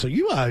So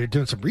you are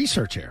doing some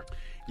research here.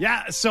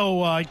 Yeah,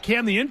 so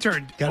Cam the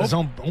intern Got his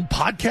own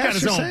podcast. got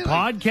his own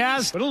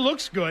podcast, but it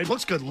looks good.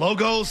 Looks good.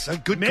 Logos,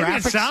 good Maybe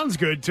graphics. it sounds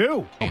good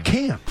too. Oh,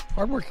 Cam,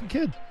 hardworking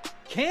kid.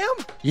 Cam?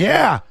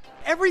 Yeah.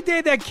 Every day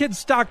that kid's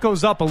stock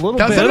goes up a little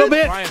Doesn't bit. it? A little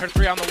bit. Bryant, her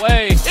three on the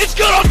way. It's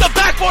good off the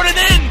backboard and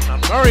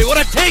in. Murray,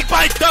 what a take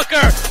by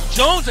Tucker.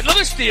 Jones,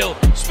 another steal.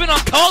 Spin on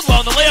Caldwell,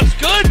 and the layup's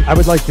good. I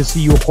would like to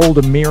see you hold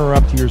a mirror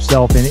up to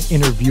yourself and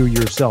interview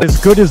yourself.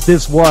 As good as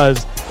this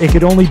was, it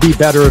could only be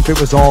better if it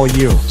was all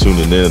you.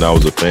 Tuning in, I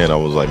was a fan. I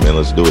was like, man,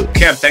 let's do it.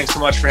 Cam, thanks so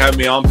much for having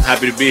me on. I'm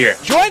happy to be here.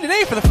 Joined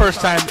today for the first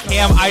time,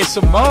 Cam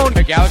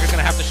Isimone. Gallagher's going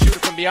to have to shoot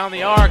it from beyond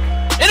the arc.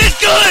 And it's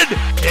good!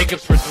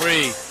 Jacobs for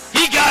three.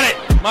 He got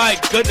it! My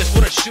goodness,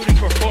 what a shooting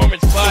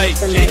performance by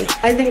Jacobs.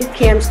 I think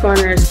Cam's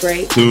Corner is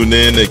great. Tune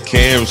in to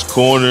Cam's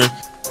Corner.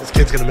 This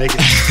kid's going to make it.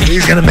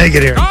 He's going to make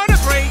it here.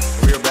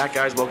 We are back,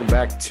 guys. Welcome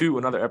back to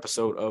another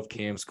episode of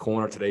Cam's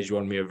Corner. Today's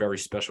joining me a very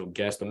special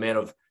guest, a man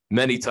of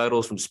many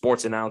titles, from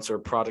sports announcer,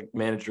 product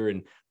manager,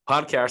 and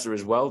podcaster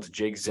as well, to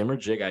Jake Zimmer.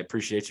 Jake, I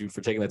appreciate you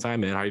for taking the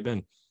time, man. How you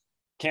been?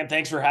 Cam,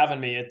 thanks for having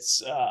me.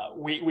 It's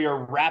we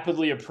are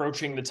rapidly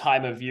approaching the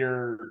time of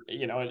year,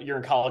 you're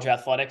in college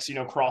athletics,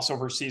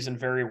 crossover season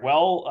very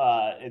well.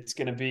 It's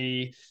going to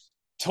be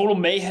total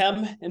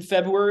mayhem in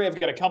February. I've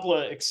got a couple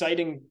of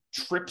exciting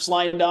trips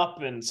lined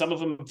up, and some of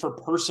them for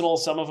personal,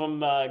 some of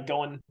them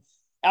going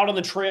out on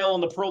the trail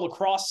in the pro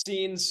lacrosse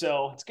scene.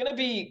 So it's going to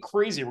be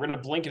crazy. We're going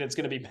to blink and it's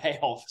going to be May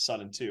all of a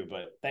sudden too,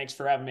 but thanks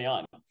for having me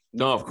on.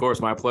 No, of course,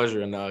 my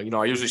pleasure. And,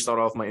 I usually start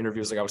off my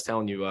interviews, like I was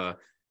telling you,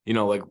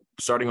 like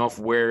starting off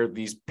where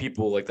these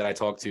people like that I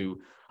talk to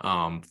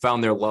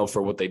found their love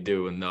for what they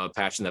do and the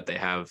passion that they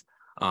have.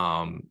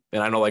 And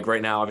I know, like,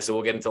 right now, obviously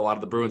we'll get into a lot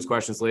of the Bruins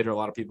questions later. A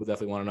lot of people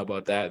definitely want to know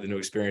about that, the new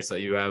experience that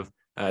you have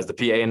as the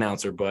PA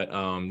announcer. But,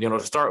 to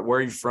start, where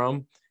are you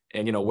from?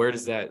 And, where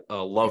does that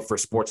love for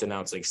sports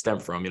announcing stem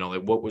from?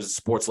 Like, what was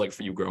sports like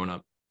for you growing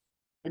up?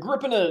 I grew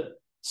up in a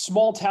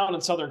small town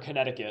in Southern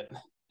Connecticut,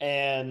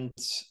 and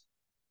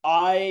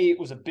I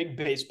was a big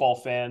baseball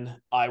fan.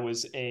 I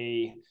was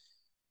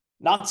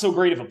not so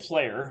great of a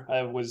player.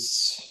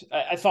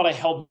 I thought I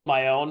held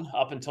my own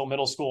up until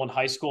middle school and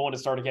high school, and it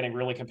started getting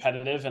really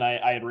competitive. And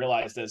I had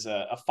realized as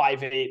a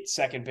 5'8"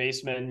 second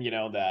baseman,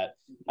 that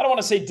I don't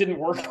want to say didn't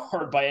work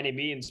hard by any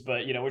means,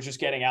 but, was just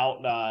getting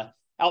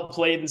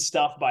outplayed and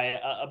stuff by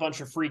a bunch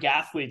of freak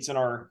athletes in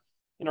our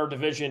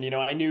division.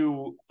 I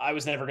knew I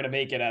was never going to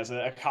make it as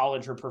a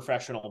college or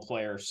professional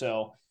player.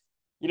 So,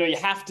 you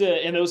have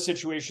to, in those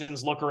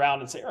situations, look around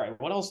and say, all right,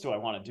 what else do I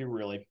want to do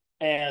really?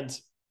 And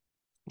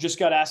just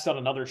got asked on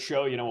another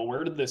show,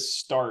 where did this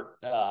start?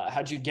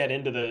 How'd you get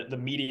into the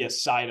media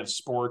side of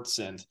sports?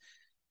 And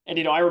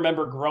I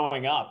remember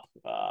growing up,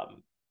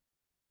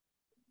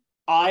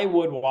 I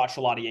would watch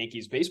a lot of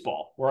Yankees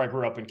baseball where I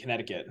grew up in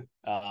Connecticut.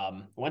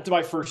 Went to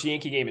my first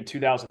Yankee game in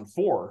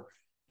 2004.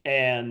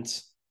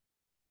 And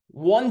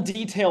one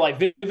detail I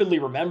vividly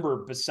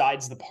remember,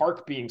 besides the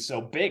park being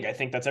so big, I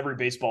think that's every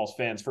baseball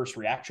fan's first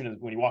reaction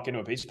when you walk into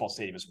a baseball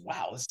stadium is,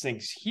 wow, this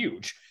thing's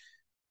huge.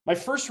 My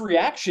first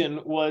reaction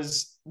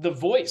was the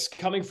voice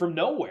coming from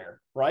nowhere,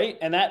 right?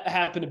 And that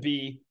happened to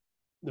be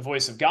the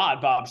voice of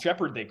God, Bob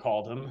Shepard, they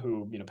called him,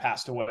 who,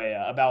 passed away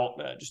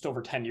about just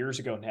over 10 years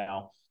ago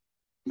now.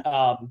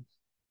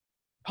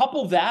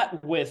 Couple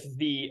that with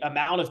the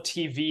amount of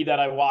TV that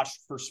I watched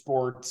for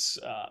sports,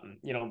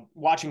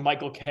 watching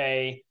Michael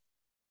Kay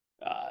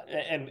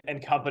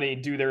and company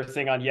do their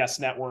thing on Yes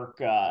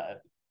Network.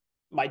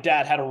 My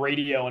dad had a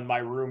radio in my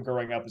room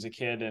growing up as a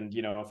kid. And,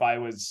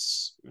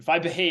 if I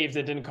behaved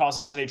and didn't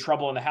cause any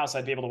trouble in the house,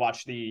 I'd be able to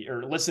watch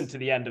or listen to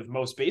the end of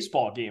most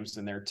baseball games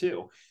in there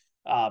too.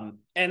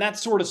 And that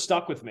sort of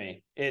stuck with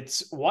me.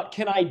 It's what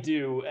can I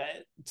do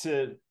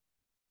to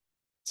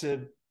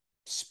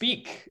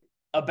speak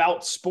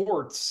about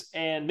sports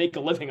and make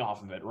a living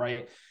off of it.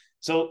 Right.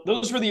 So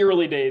those were the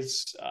early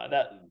days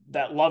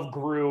that love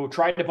grew,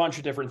 tried a bunch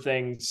of different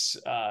things,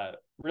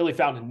 really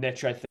found a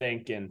niche, I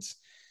think. And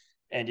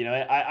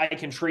I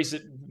can trace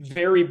it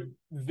very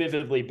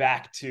vividly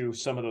back to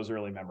some of those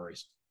early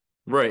memories.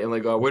 Right. And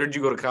like, where did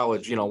you go to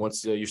college?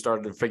 Once you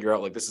started to figure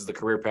out like this is the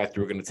career path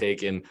you were going to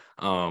take, and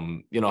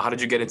how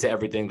did you get into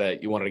everything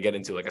that you wanted to get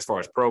into, like as far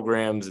as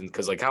programs? And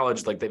because like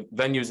college, like the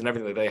venues and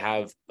everything that they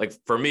have, like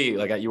for me,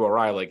 like at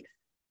URI, like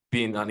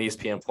being on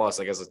ESPN Plus,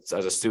 like as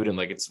a student,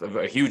 like it's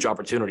a huge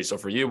opportunity. So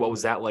for you, what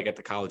was that like at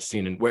the college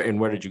scene, and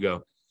where did you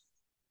go?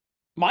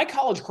 My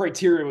college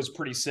criteria was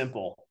pretty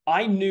simple.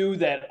 I knew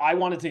that I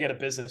wanted to get a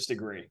business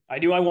degree. I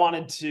knew I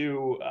wanted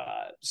to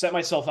set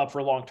myself up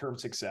for long-term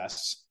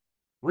success.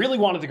 Really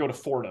wanted to go to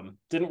Fordham.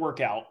 Didn't work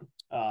out.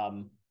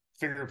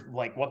 Figured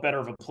like what better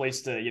of a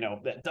place to,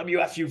 that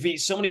WFUV,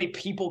 so many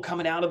people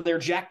coming out of there,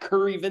 Jack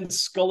Curry,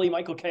 Vince Scully,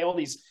 Michael Kay, all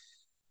these,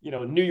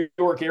 New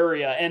York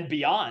area and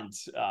beyond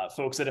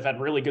folks that have had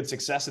really good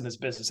success in this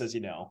business, as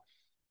you know.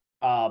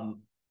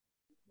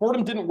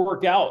 Fordham didn't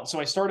work out, so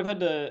I had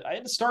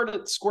to start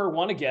at square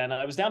one again.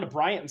 I was down to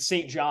Bryant and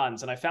St.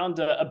 John's, and I found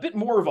a bit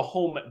more of a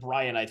home at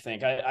Bryant. I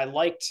think I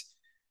liked,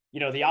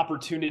 the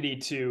opportunity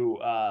to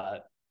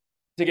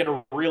to get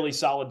a really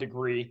solid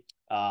degree,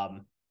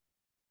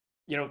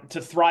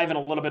 to thrive in a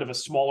little bit of a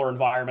smaller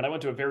environment. I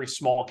went to a very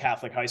small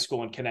Catholic high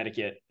school in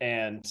Connecticut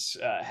and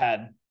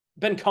had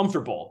been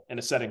comfortable in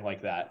a setting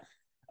like that.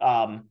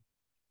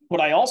 What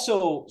I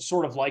also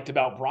sort of liked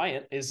about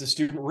Bryant is the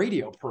student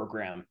radio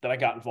program that I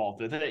got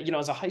involved with.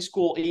 As a high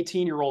school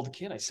 18-year-old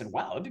kid, I said,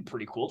 wow, it'd be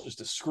pretty cool just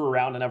to screw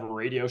around and have a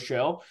radio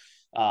show.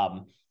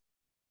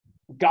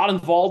 Got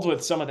involved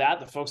with some of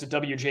that. The folks at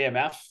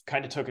WJMF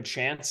kind of took a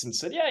chance and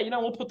said, yeah,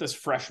 we'll put this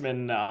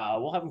freshman,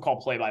 we'll have him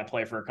call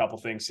play-by-play for a couple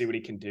things, see what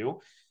he can do.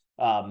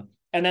 And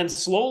then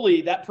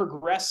slowly that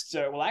progressed.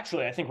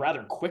 Actually, I think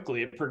rather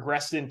quickly, it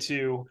progressed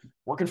into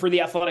working for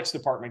the athletics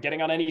department,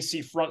 getting on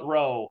NEC front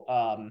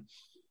row,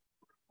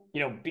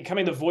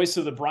 becoming the voice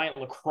of the Bryant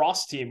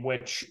lacrosse team,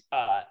 which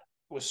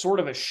was sort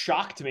of a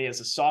shock to me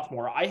as a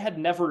sophomore. I had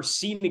never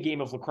seen a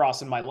game of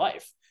lacrosse in my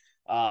life.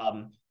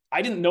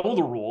 I didn't know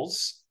the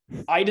rules.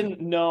 I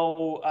didn't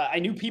know, I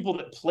knew people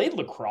that played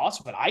lacrosse,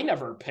 but I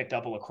never picked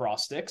up a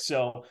lacrosse stick.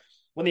 So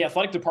when the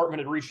athletic department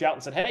had reached out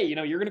and said, hey,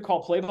 you're going to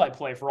call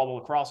play-by-play for all the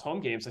lacrosse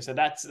home games, I said,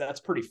 that's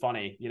pretty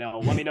funny.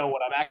 Let me know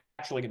what I'm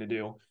actually going to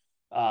do.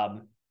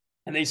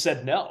 And they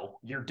said, no,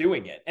 you're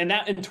doing it. And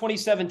that in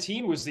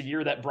 2017 was the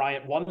year that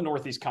Bryant won the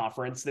Northeast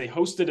Conference. They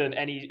hosted an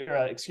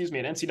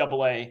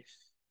NCAA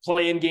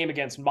play-in game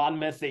against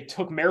Monmouth. They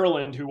took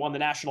Maryland, who won the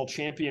national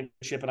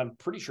championship, and I'm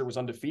pretty sure was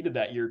undefeated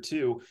that year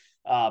too.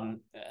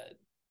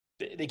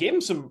 They gave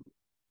him some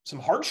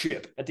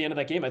hardship at the end of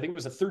that game. I think it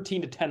was a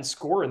 13-10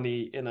 score in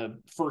the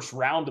first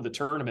round of the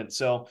tournament.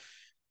 So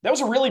that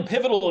was a really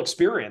pivotal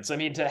experience. I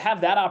mean, to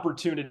have that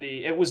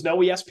opportunity, it was no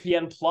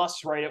ESPN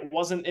Plus, right? It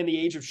wasn't in the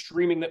age of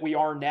streaming that we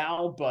are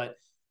now, but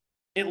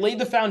it laid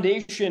the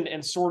foundation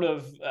and sort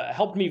of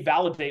helped me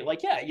validate,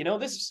 like, yeah,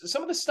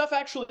 some of this stuff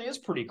actually is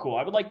pretty cool.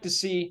 I would like to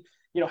see,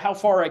 how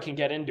far I can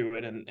get into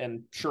it.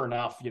 And sure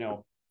enough,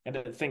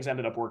 and things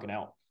ended up working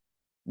out.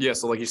 Yeah,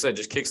 so like you said,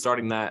 just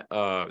kickstarting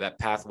that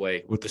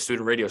pathway with the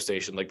student radio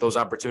station, like those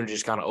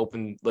opportunities kind of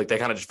opened, like they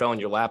kind of just fell in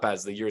your lap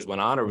as the years went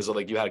on, or was it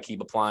like you had to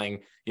keep applying,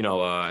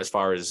 as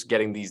far as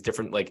getting these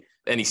different like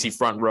NEC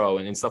front row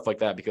and stuff like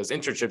that? Because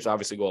internships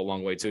obviously go a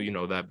long way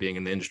too, that being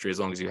in the industry as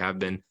long as you have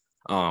been.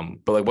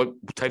 But like what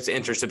types of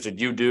internships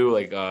did you do?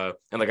 Like,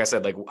 and like I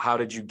said, like how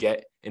did you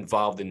get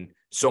involved in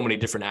so many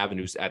different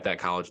avenues at that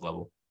college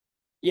level?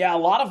 Yeah, a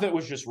lot of it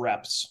was just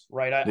reps,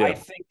 right? I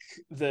think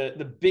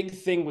the big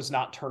thing was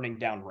not turning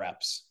down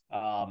reps.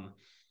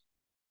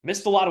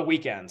 Missed a lot of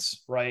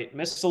weekends, right?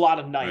 Missed a lot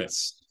of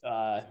nights,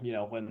 right.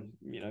 When,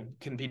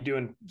 can be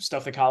doing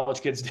stuff that college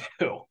kids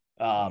do.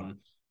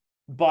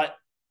 But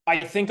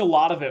I think a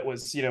lot of it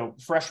was,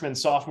 freshman,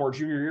 sophomore,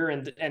 junior year,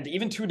 and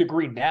even to a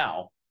degree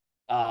now,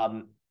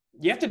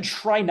 you have to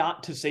try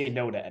not to say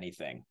no to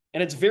anything.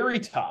 And it's very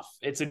tough.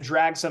 It's a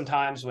drag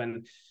sometimes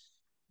when,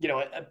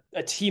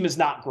 a team is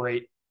not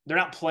great. They're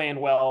not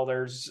playing well.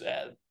 There's,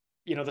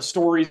 the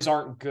stories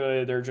aren't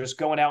good. They're just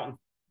going out and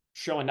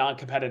showing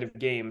non-competitive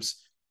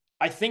games.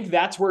 I think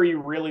that's where you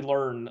really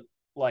learn,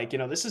 like,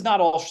 this is not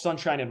all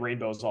sunshine and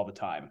rainbows all the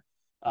time.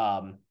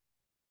 I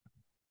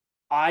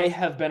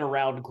have been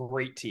around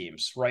great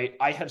teams, right?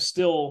 I have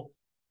still,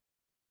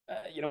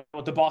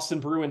 with the Boston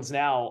Bruins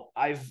now,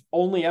 I've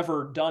only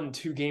ever done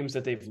 2 games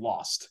that they've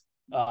lost.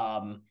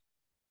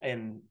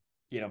 And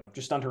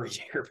just under a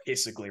year,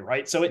 basically,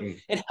 right? So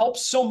it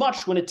helps so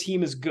much when a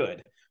team is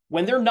good.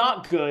 When they're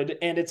not good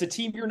and it's a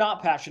team you're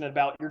not passionate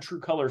about, your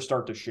true colors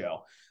start to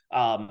show.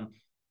 I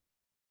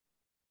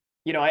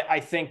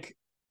think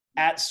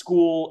at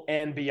school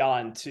and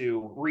beyond,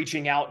 to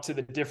reaching out to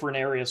the different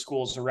area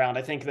schools around,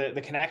 I think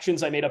the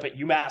connections I made up at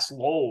UMass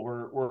Lowell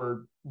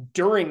were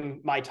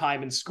during my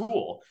time in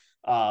school.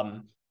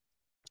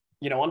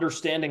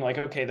 Understanding like,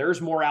 okay,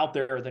 there's more out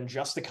there than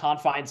just the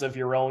confines of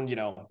your own,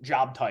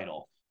 job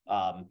title.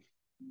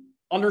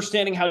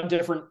 Understanding how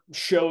different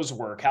shows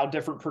work, how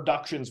different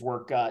productions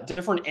work,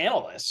 different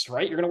analysts,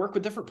 right? You're going to work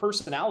with different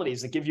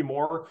personalities that give you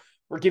more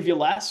or give you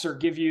less or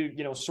give you,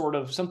 sort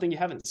of something you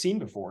haven't seen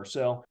before.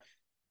 So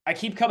I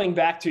keep coming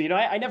back to,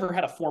 I never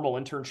had a formal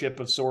internship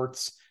of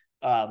sorts.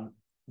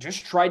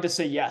 Just tried to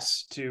say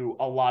yes to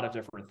a lot of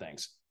different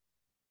things.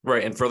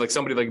 Right. And for like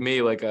somebody like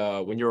me, like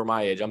when you were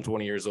my age, I'm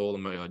 20 years old,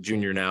 I'm a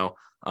junior now.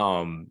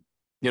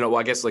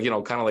 I guess like,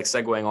 kind of like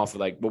segueing off of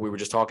like what we were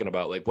just talking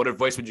about, like what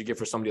advice would you give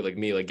for somebody like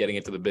me, like getting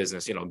into the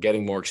business,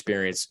 getting more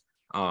experience,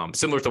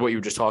 similar to what you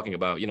were just talking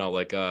about,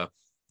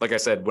 like I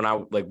said, when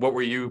what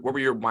were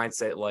your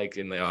mindset like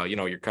in the,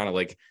 you're kind of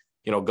like,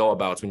 go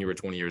abouts when you were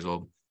 20 years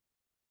old?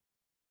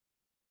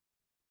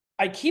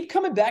 I keep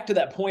coming back to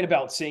that point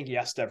about saying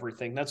yes to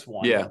everything. That's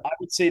one. Yeah. I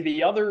would say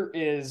the other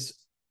is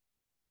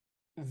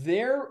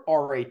there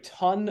are a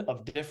ton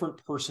of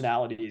different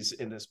personalities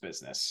in this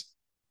business.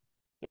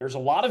 There's a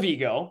lot of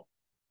ego.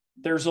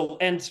 To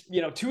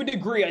a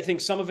degree, I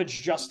think some of it's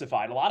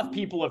justified. A lot of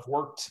people have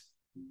worked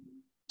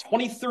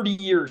 20, 30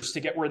 years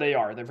to get where they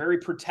are. They're very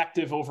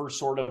protective over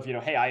sort of,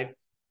 hey,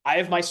 I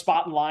have my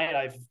spot in line.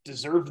 I've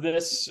deserved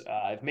this.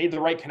 I've made the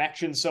right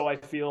connection. So I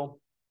feel,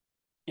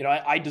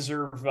 I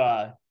deserve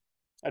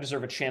I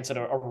deserve a chance at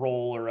a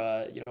role or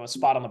a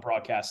spot on the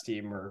broadcast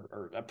team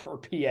or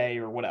PA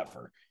or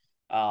whatever.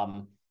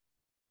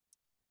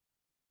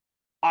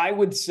 I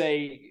would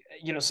say,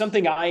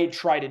 something I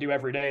try to do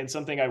every day and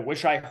something I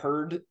wish I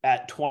heard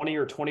at 20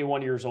 or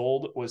 21 years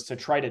old was to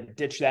try to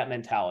ditch that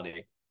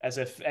mentality as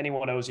if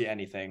anyone owes you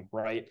anything,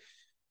 right?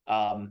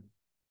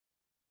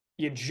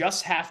 You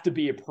just have to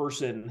be a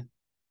person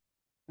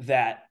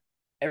that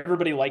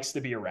everybody likes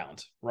to be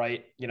around,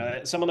 right?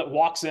 Someone that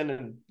walks in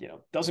and,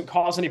 doesn't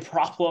cause any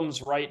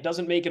problems, right?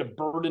 Doesn't make it a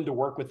burden to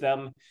work with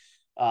them.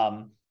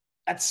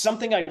 That's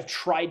something I've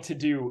tried to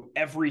do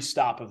every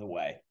stop of the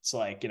way. It's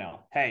like,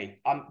 hey,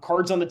 I'm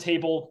cards on the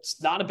table.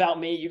 It's not about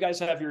me. You guys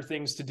have your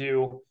things to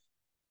do.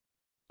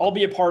 I'll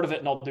be a part of it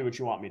and I'll do what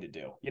you want me to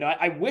do.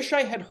 I wish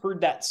I had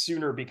heard that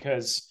sooner,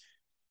 because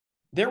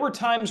there were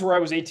times where I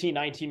was 18,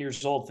 19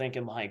 years old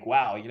thinking like,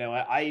 wow,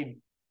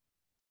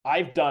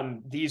 I've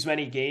done these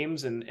many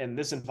games in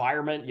this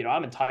environment,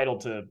 I'm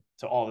entitled to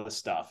all of this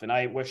stuff. And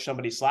I wish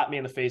somebody slapped me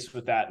in the face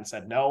with that and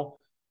said, no,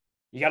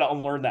 you got to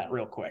unlearn that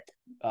real quick.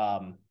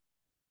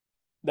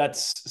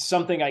 That's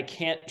something I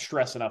can't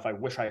stress enough. I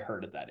wish I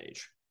heard at that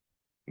age.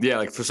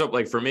 Yeah,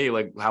 for me,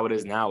 like how it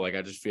is now, like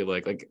I just feel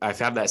like I've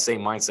had that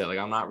same mindset. Like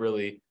I'm not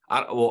really,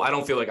 I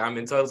don't feel like I'm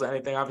entitled to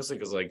anything, obviously,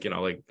 because like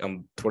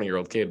I'm a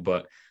 20-year-old kid,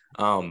 but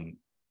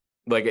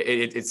like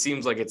it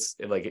seems like it's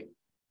like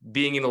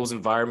being in those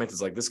environments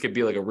is like this could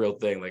be like a real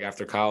thing. Like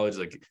after college,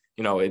 like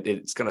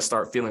it's gonna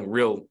start feeling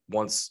real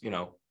once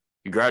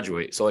you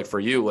graduate. So like for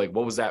you, like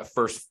what was that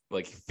first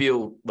like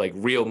feel like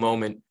real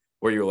moment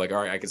where you were like,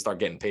 all right, I can start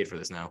getting paid for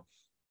this now?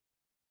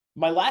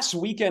 My last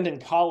weekend in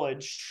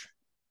college,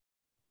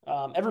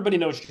 everybody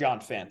knows John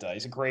Fanta.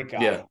 He's a great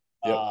guy. Yeah.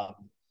 Yep.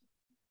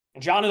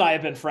 John and I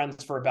have been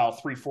friends for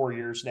about 3-4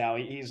 years now.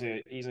 He's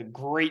a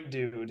great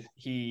dude.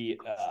 He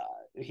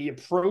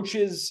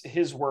approaches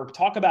his work.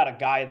 Talk about a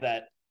guy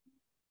that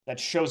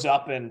shows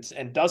up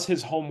and does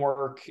his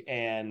homework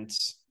and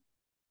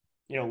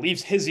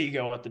leaves his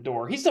ego at the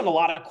door. He's done a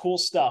lot of cool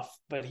stuff,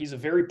 but he's a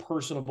very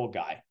personable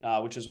guy,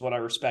 which is what I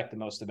respect the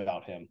most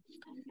about him.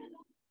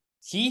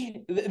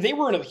 They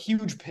were in a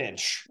huge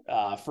pinch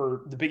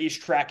for the Big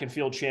East Track and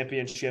Field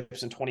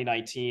Championships in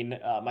 2019.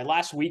 My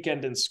last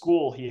weekend in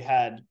school, he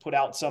had put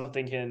out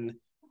something in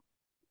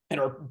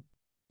our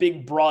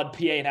big, broad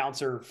PA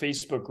announcer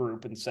Facebook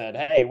group and said,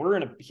 hey, we're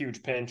in a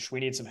huge pinch. We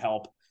need some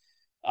help.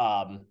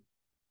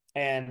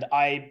 And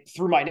I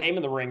threw my name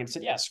in the ring and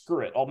said, yeah,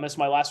 screw it. I'll miss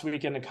my last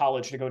weekend in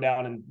college to go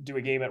down and do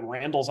a game at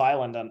Randall's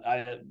Island on,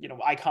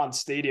 Icon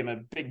Stadium, a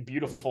big,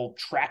 beautiful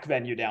track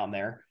venue down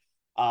there.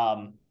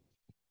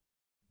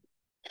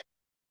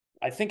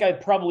 I think I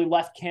probably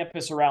left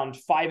campus around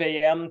 5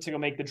 a.m. to go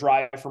make the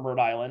drive from Rhode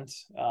Island.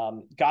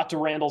 Got to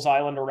Randall's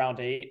Island around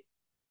 8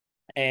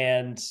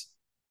 and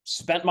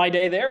spent my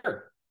day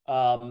there.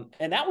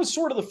 And that was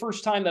sort of the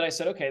first time that I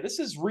said, okay, this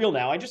is real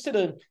now. I just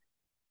did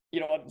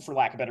for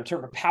lack of a better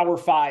term, a Power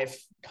 5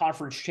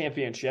 conference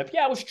championship.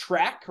 Yeah, it was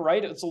track,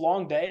 right? It's a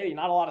long day,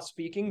 not a lot of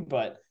speaking,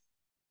 but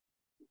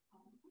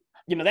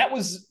that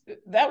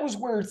was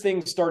where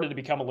things started to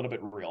become a little bit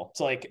real. It's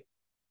like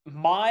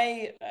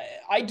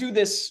I do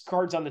this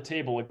cards on the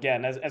table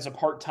again as a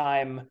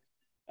part-time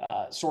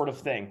sort of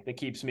thing that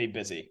keeps me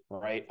busy,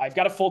 right? I've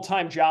got a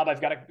full-time job.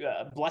 I've got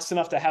blessed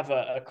enough to have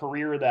a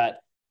career that,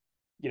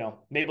 I'm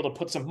able to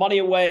put some money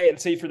away and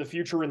save for the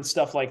future and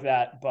stuff like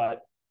that.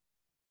 But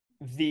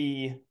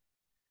the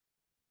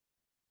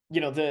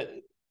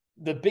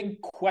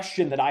big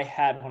question that I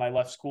had when I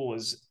left school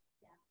is,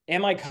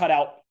 am I cut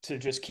out to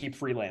just keep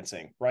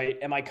freelancing, right?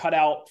 Am I cut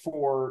out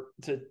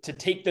to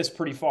take this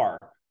pretty far?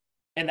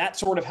 And that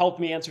sort of helped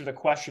me answer the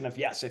question of,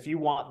 yes, if you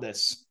want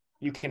this,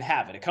 you can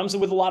have it. It comes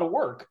with a lot of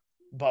work,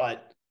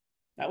 but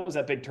that was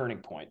that big turning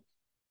point.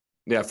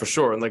 Yeah, for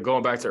sure. And like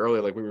going back to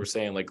earlier, like we were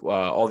saying, like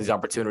all these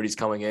opportunities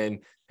coming in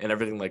and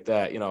everything like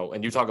that,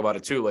 and you talk about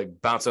it too, like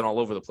bouncing all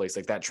over the place,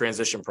 like that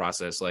transition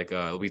process. Like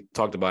we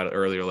talked about it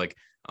earlier, like,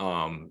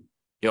 one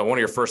of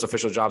your first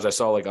official jobs I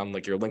saw like on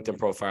like your LinkedIn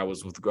profile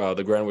was with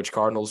the Greenwich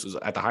Cardinals, was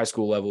at the high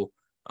school level.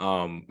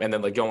 And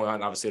then like going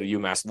on obviously to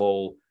UMass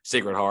Lowell,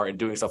 Sacred Heart, and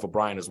doing stuff with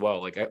Brian as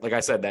well. Like I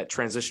said, that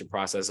transition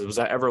process, was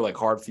that ever like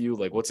hard for you?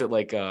 Like, what's it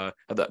like? Do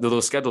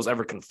those schedules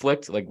ever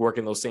conflict, like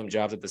working those same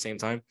jobs at the same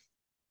time?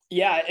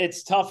 Yeah,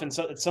 it's tough. And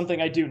so it's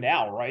something I do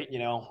now, right?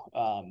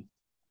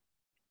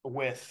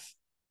 With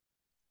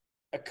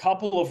a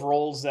couple of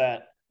roles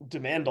that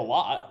demand a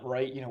lot,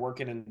 right?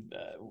 Working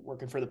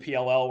for the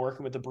PLL,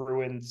 working with the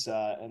Bruins,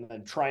 and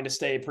then trying to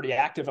stay pretty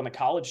active on the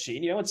college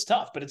scene. It's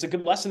tough, but it's a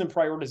good lesson in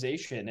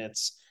prioritization.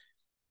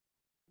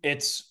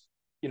 It's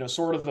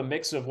sort of a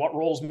mix of what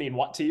roles mean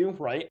what to you,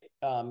 right?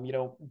 Down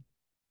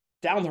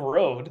the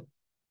road,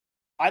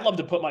 I'd love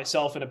to put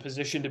myself in a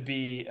position to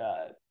be,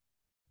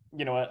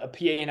 a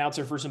PA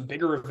announcer for some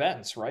bigger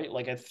events, right?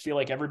 Like I feel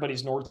like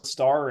everybody's North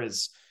Star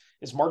is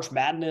March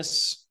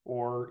Madness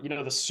or,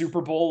 the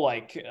Super Bowl,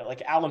 like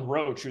Alan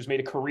Roach, who's made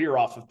a career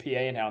off of PA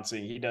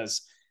announcing. He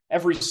does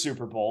every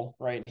Super Bowl,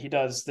 right? He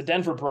does the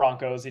Denver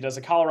Broncos. He does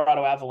the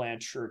Colorado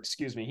Avalanche,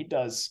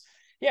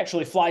 he he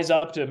actually flies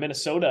up to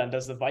Minnesota and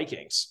does the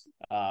Vikings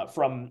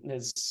from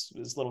his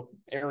little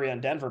area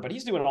in Denver. But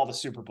he's doing all the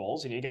Super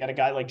Bowls. And you got a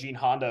guy like Gene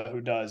Honda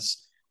who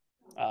does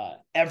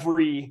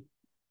every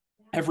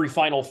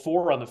Final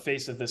Four on the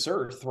face of this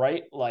earth,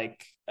 right?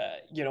 Like,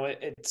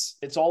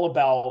 it's all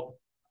about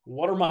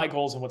what are my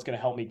goals and what's going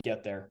to help me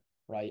get there,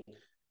 right?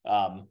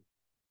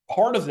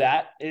 Part of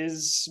that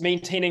is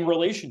maintaining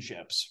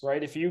relationships,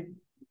 right? If you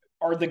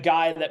are the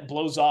guy that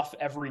blows off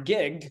every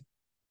gig,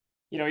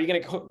 are you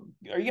going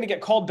to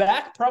get called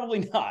back?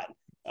 Probably not.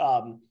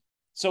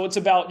 So it's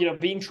about,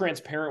 being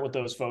transparent with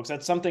those folks.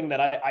 That's something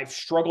that I've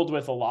struggled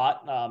with a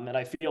lot. And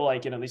I feel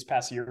like, these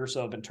past year or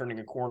so, I've been turning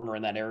a corner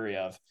in that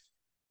area of,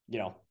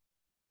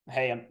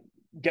 hey, I'm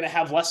going to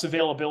have less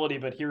availability,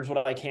 but here's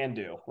what I can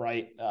do.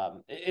 Right.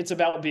 It's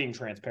about being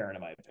transparent,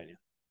 in my opinion.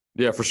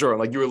 Yeah, for sure.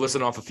 Like you were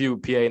listing off a few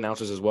PA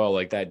announcers as well,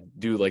 like that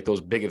do like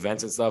those big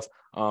events and stuff.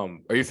 Are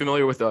you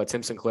familiar with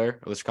Tim Sinclair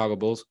of the Chicago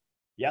Bulls?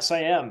 Yes, I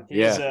am.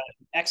 He's an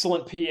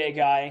excellent PA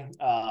guy.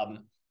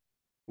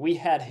 We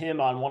had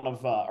him on one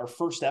of our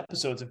first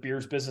episodes of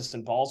Beers, Business,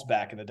 and Balls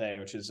back in the day,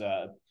 which is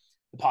the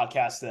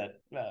podcast that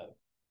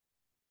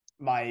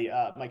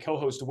my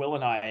co-host Will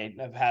and I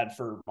have had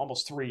for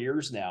almost 3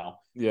 years now.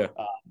 Yeah.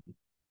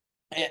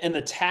 And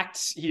the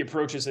tact he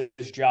approaches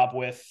his job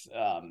with,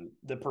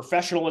 the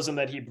professionalism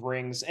that he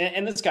brings,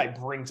 and this guy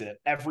brings it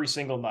every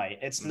single night.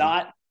 It's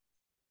not,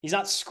 he's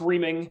not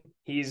screaming.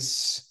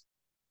 He's,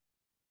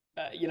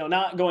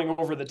 not going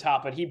over the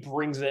top, but he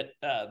brings it.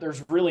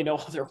 There's really no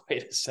other way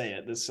to say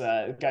it. This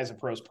guy's a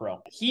pro's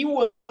pro. He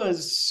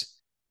was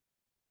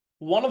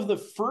one of the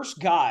first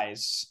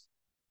guys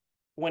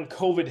when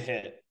COVID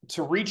hit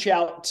to reach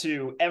out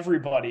to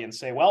everybody and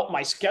say, well,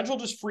 my schedule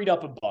just freed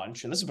up a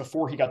bunch. And this is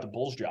before he got the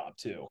Bulls job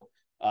too.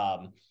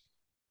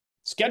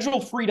 Schedule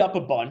freed up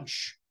a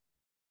bunch.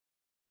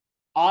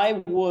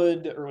 Or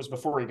it was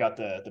before he got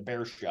the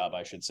Bears job,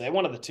 I should say.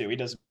 One of the two. He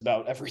does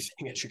about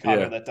everything in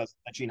Chicago that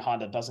Gene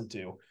Honda doesn't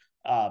do.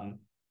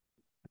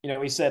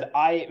 He said,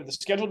 the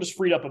schedule just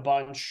freed up a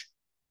bunch.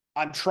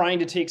 I'm trying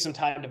to take some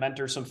time to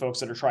mentor some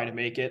folks that are trying to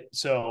make it.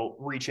 So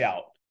reach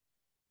out.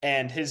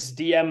 And his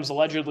DMs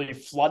allegedly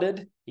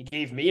flooded. He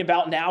gave me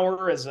about an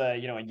hour as a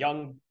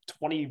young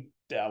 20.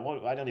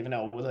 I don't even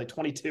know. Was I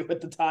 22 at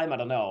the time? I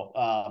don't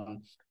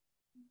know.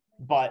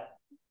 But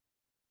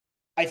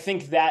I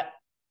think that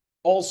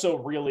also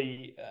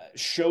really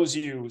shows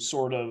you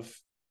sort of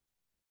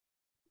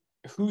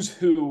who's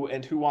who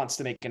and who wants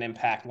to make an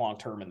impact long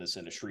term in this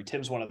industry.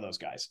 Tim's one of those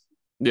guys.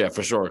 Yeah,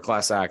 for sure.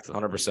 Class act,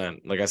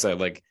 100%. Like I said,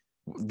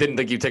 didn't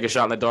think you'd take a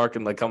shot in the dark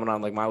and coming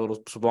on my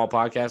little small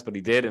podcast, but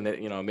he did, and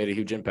it made a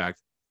huge impact.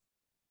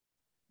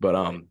 But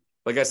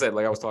like I said,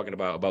 I was talking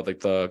about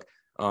the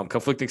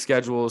conflicting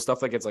schedules, stuff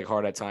that gets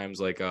hard at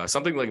times,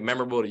 something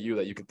memorable to you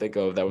that you can think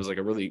of that was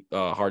a really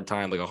hard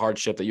time, a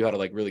hardship that you had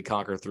to really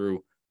conquer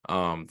through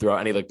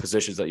throughout any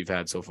positions that you've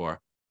had so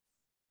far.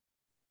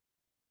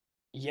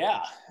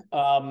 Yeah.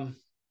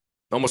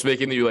 Almost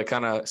making you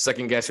kind of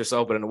second guess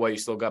yourself, but in a way you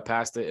still got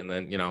past it, and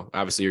then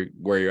obviously you're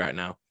where you're at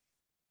now.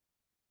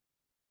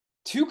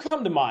 Two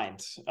come to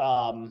mind.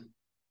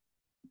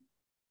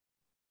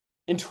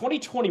 In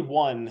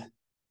 2021,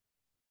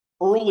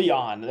 early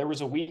on, there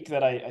was a week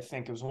that I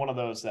think it was one of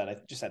those that I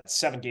just had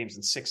 7 games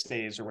in 6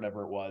 days or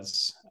whatever it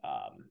was,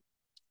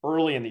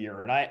 early in the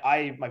year.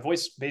 And my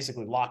voice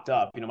basically locked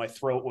up. My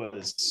throat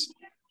was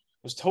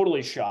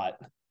totally shot.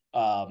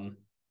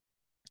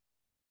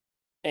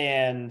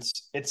 And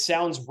it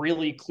sounds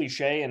really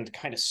cliche and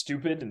kind of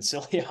stupid and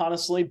silly,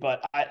 honestly,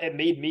 but it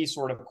made me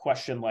sort of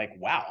question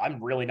wow,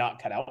 I'm really not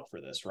cut out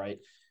for this, right?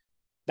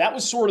 That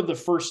was sort of the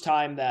first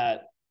time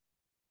that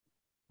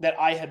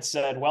I had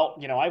said, well,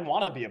 I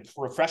want to be a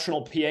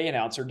professional PA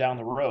announcer down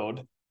the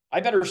road. I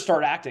better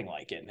start acting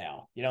like it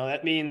now.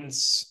 That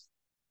means,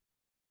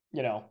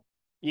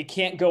 you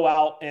can't go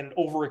out and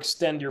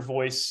overextend your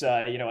voice,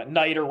 at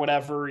night or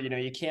whatever. You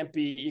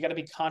got to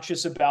be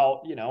conscious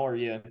about,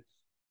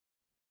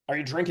 are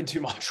you drinking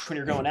too much when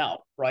you're going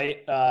out, right?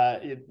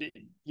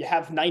 You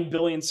have 9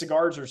 billion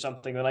cigars or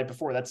something the night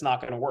before. That's not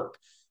going to work.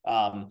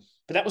 But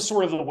that was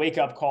sort of a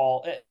wake-up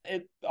call,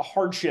 a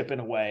hardship in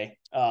a way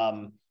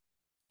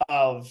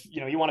of,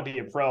 you want to be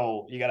a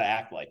pro, you got to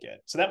act like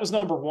it. So that was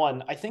number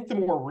one. I think the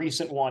more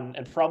recent one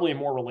and probably a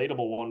more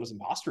relatable one was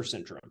imposter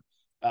syndrome.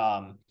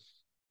 I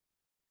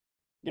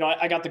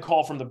got the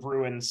call from the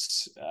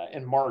Bruins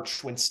in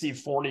March when Steve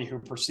Forney, who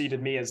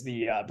preceded me as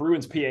the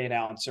Bruins PA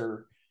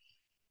announcer,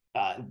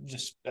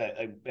 just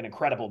an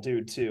incredible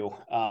dude too.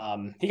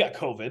 He got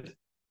COVID.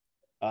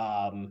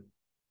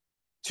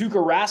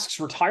 Tuukka Rask's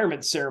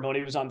retirement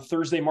ceremony was on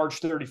Thursday,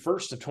 March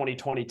 31st of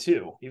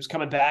 2022. He was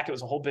coming back. It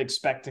was a whole big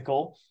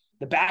spectacle.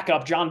 The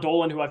backup, John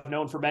Dolan, who I've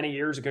known for many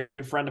years, a good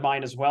friend of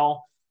mine as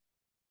well,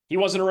 he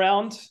wasn't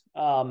around.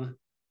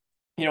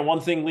 One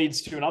thing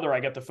leads to another. I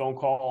get the phone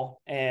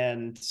call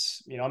and,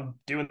 I'm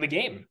doing the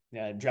game.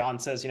 John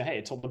says, hey,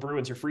 I told the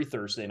Bruins you're free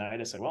Thursday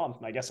night. I said, well,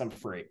 I guess I'm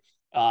free.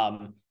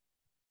 Went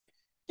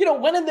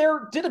in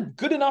there, did a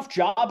good enough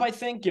job, I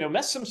think,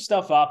 messed some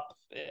stuff up.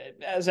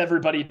 as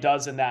everybody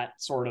does in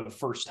that sort of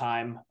first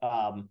time.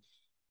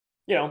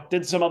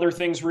 Did some other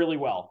things really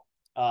well.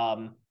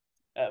 I'm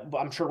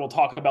sure we'll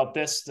talk about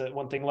this. That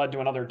one thing led to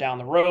another down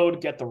the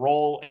road, get the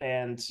role.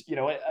 And,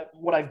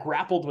 what I've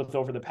grappled with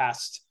over the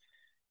past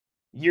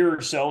year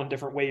or so in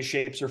different ways,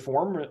 shapes, or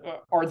form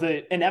are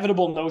the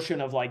inevitable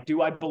notion of like,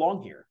 do I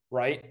belong here?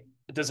 Right?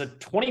 Does a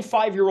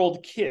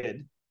 25-year-old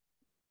kid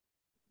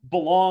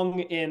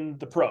belong in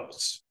the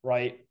pros?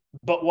 Right?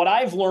 But what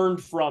I've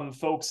learned from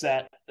folks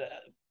that,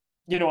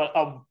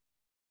 a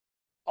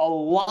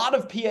lot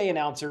of PA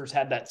announcers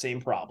had that same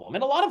problem,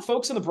 and a lot of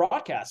folks in the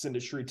broadcast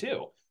industry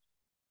too.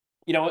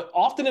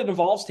 Often it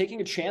involves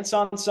taking a chance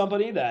on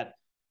somebody that,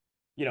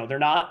 they're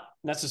not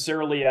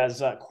necessarily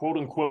as quote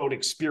unquote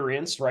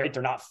experienced, right?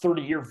 They're not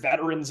 30-year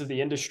veterans of the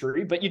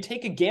industry, but you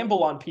take a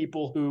gamble on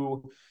people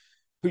who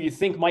you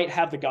think might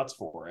have the guts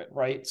for it,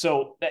 right?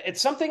 So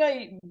it's something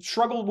I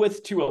struggled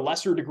with to a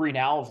lesser degree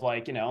now of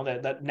like,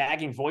 that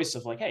nagging voice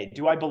of like, hey,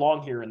 do I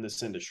belong here in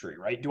this industry,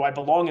 right? Do I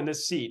belong in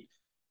this seat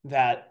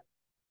that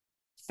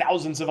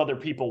thousands of other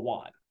people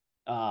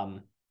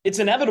want? It's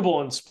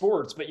inevitable in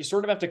sports, but you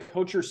sort of have to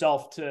coach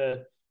yourself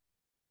to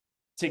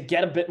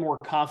get a bit more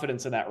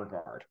confidence in that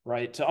regard,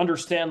 right? To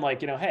understand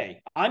like,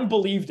 hey, I'm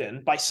believed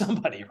in by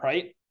somebody,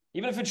 right?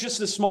 Even if it's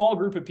just a small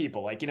group of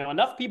people, like,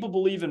 enough people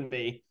believe in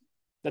me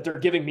that they're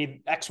giving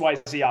me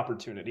XYZ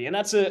opportunity. And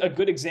that's a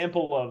good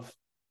example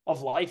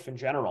of life in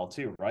general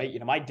too, right?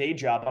 My day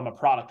job, I'm a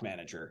product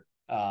manager.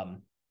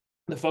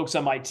 The folks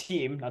on my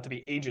team, not to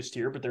be ageist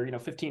here, but they're,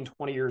 15,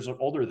 20 years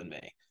older than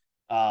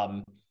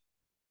me.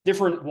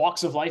 Different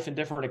walks of life and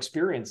different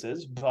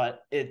experiences,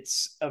 but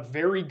it's a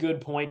very good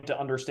point to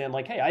understand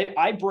like, hey,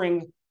 I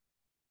bring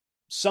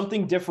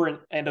something different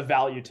and a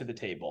value to the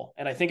table.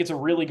 And I think it's a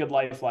really good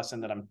life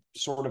lesson that I'm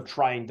sort of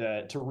trying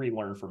to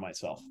relearn for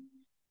myself.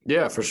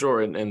 Yeah, for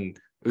sure. And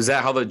was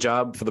that how the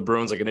job for the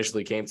Bruins like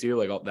initially came to you,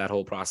 like all, that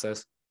whole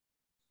process?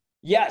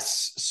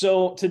 Yes.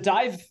 So to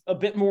dive a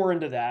bit more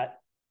into that,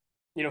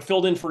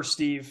 filled in for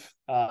Steve,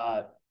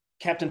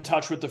 kept in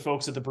touch with the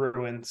folks at the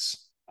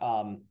Bruins.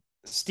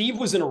 Steve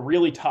was in a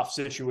really tough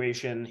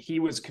situation. He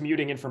was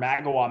commuting in from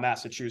Agawam,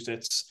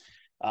 Massachusetts.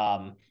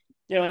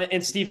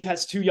 And Steve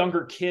has 2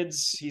 younger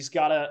kids. He's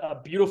got a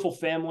beautiful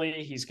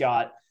family. He's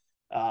got,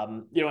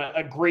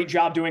 a great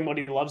job doing what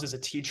he loves as a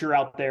teacher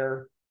out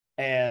there.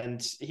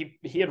 And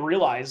he had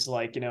realized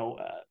like,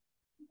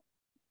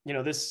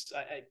 this,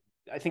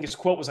 I think his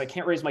quote was, I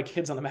can't raise my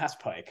kids on the Mass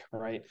Pike.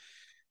 Right.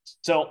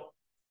 So,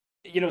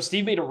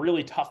 Steve made a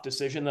really tough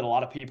decision that a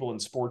lot of people in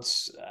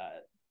sports,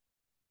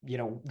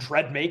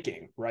 dread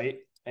making, right?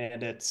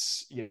 And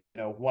it's,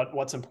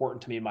 what's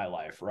important to me in my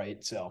life,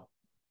 right? So,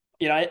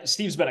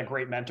 Steve's been a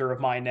great mentor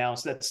of mine now.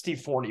 So that's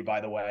Steve Forney,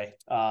 by the way.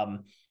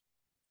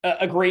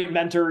 A great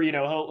mentor,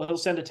 he'll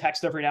send a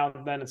text every now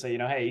and then and say,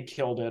 hey, you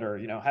killed it, or,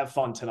 have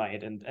fun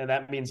tonight. And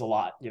that means a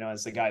lot,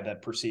 as the guy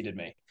that preceded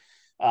me.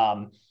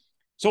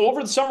 So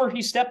over the summer,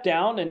 he stepped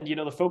down, and,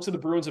 the folks at the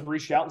Bruins have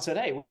reached out and said,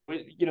 hey,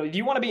 do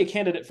you want to be a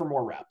candidate for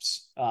more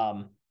reps?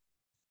 And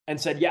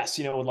said, yes,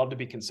 would love to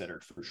be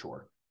considered for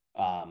sure.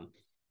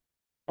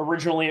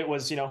 Originally it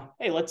was,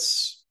 hey,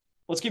 let's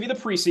give you the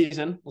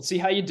preseason. Let's see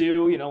how you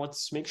do.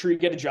 Let's make sure you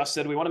get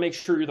adjusted. We want to make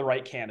sure you're the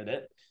right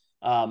candidate.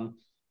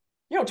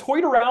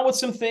 Toyed around with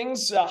some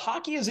things.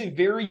 Hockey is a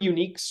very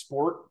unique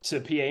sport to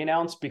PA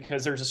announce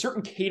because there's a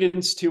certain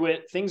cadence to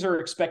it. Things are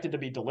expected to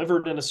be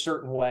delivered in a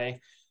certain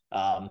way.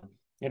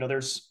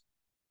 There's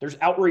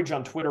outrage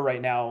on Twitter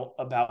right now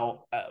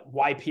about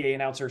why PA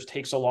announcers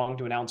take so long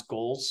to announce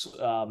goals.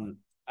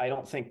 I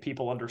don't think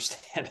people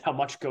understand how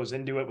much goes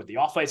into it with the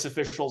off-ice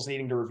officials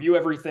needing to review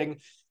everything.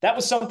 That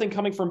was something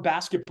coming from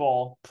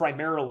basketball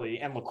primarily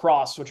and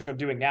lacrosse, which I'm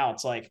doing now.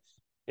 It's like,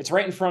 it's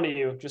right in front of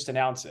you, just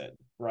announce it,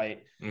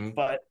 right? Mm-hmm.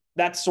 But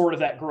that's sort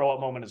of that grow-up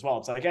moment as well.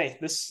 It's like, hey,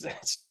 it's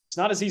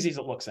not as easy as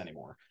it looks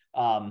anymore.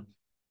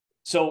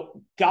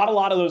 So got a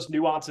lot of those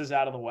nuances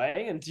out of the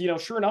way. And,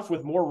 sure enough,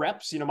 with more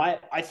reps,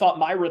 I thought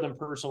my rhythm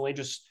personally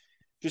just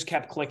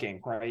kept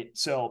clicking, right?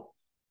 So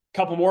a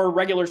couple more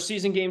regular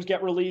season games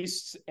get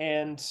released,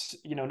 and,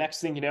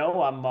 next thing you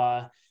know,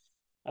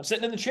 I'm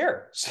sitting in the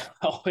chair. So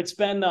it's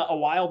been a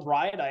wild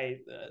ride.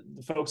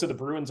 The folks at the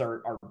Bruins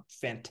are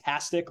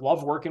fantastic.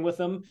 Love working with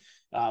them.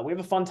 We have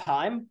a fun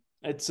time.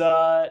 It's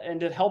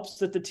and it helps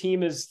that the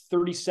team is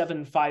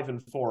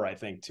 37-5-4, I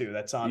think, too.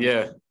 That's on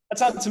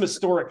some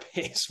historic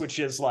pace, which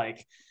is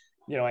like,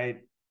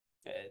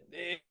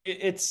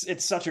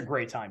 it's such a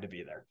great time to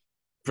be there.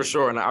 For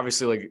sure. And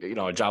obviously, like,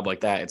 a job like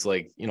that, it's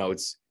like, you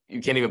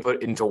can't even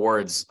put into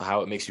words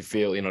how it makes you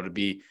feel, to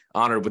be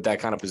honored with that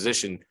kind of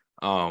position.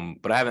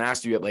 But I haven't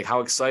asked you yet, like, how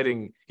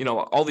exciting,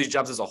 all these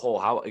jobs as a whole,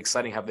 how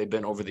exciting have they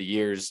been over the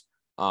years?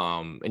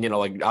 And,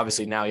 like,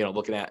 obviously now,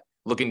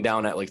 looking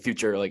down at like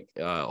future, like,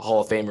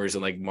 Hall of Famers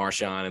and like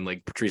Marchand and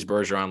like Patrice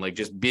Bergeron, like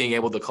just being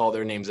able to call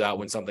their names out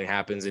when something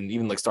happens, and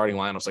even like starting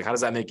lineups, like, how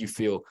does that make you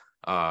feel,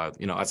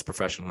 as a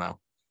professional now?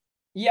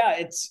 Yeah,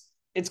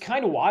 it's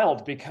kind of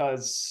wild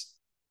because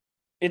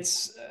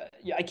it's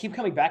yeah, I keep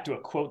coming back to a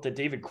quote that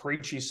David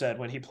Krejci said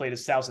when he played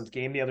his 1,000th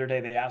game the other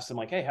day. They asked him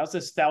like, "Hey, how's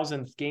this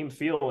 1,000th game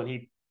feel?" And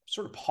he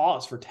sort of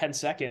paused for 10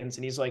 seconds,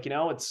 and he's like,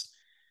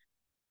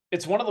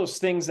 it's one of those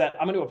things that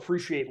I'm going to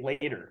appreciate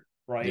later,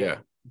 right? Yeah.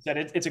 That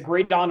it's a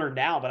great honor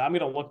now, but I'm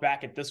going to look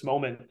back at this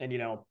moment and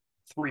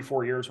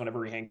 3-4 years,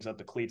 whenever he hangs up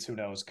the cleats, who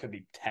knows, could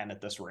be 10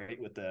 at this rate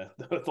with the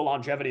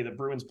longevity that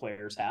Bruins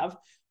players have.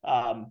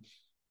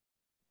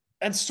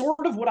 And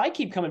sort of what I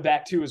keep coming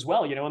back to as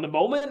well, in the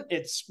moment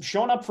it's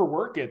showing up for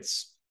work.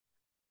 It's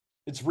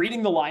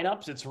reading the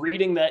lineups. It's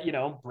reading that,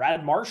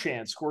 Brad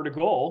Marchand scored a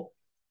goal.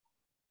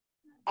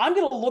 I'm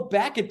going to look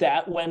back at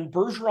that when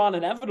Bergeron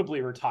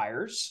inevitably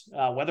retires,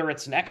 whether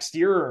it's next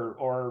year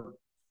or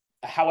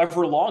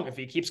however long, if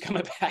he keeps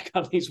coming back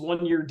on these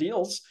 1-year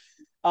deals.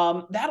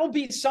 That'll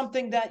be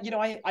something that,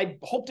 I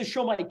hope to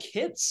show my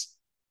kids,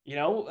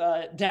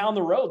 down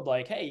the road,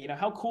 like, hey,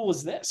 how cool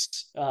is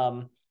this?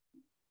 That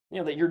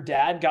your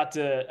dad got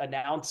to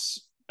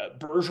announce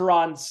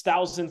Bergeron's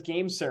 1,000th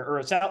game or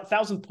a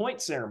 1,000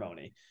 point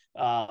ceremony.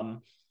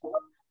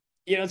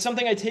 It's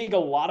something I take a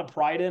lot of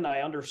pride in.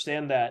 I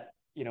understand that,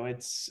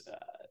 it's,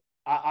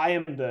 I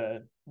am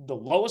the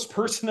lowest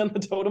person in the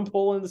totem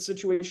pole in the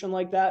situation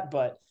like that,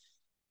 but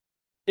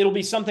it'll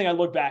be something I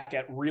look back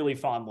at really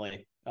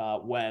fondly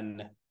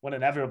when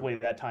inevitably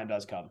that time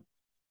does come.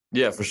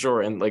 Yeah, for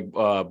sure. And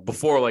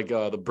before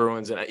the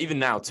Bruins, and even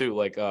now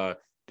too,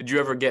 did you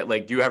ever get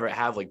do you ever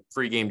have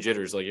pre-game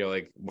jitters,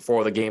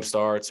 before the game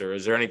starts, or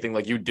is there anything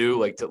you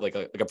do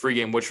to a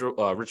pre-game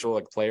ritual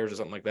like players or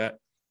something like that?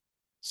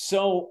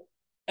 So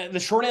the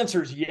short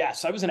answer is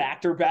yes. I was an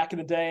actor back in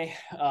the day.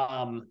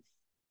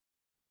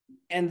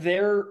 And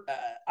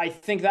I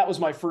think that was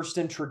my first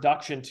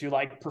introduction to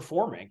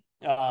performing.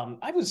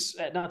 I was,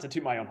 not to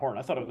toot my own horn,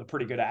 I thought I was a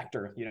pretty good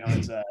actor,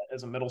 as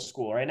a middle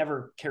schooler. I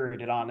never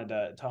carried it on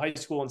into high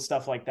school and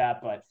stuff like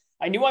that, but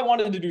I knew I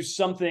wanted to do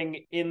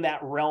something in that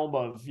realm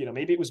of,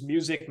 maybe it was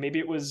music, maybe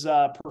it was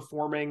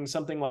performing,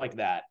 something like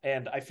that.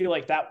 And I feel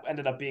like that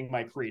ended up being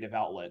my creative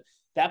outlet.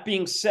 That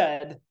being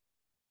said,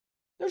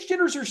 those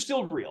jitters are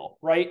still real,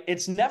 right?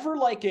 It's never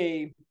like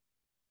a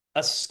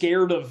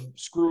scared of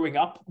screwing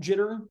up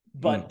jitter,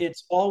 but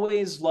it's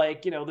always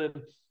the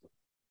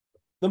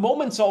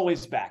moment's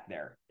always back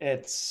there.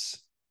 It's,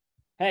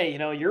 hey,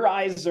 your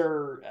eyes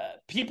are,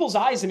 people's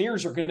eyes and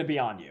ears are going to be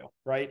on you,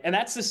 right? And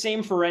that's the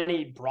same for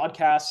any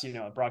broadcast,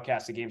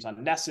 broadcasted games on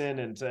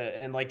NESN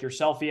and like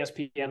yourself,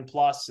 ESPN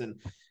Plus, and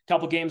a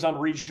couple games on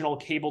regional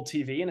cable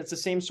TV. And it's the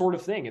same sort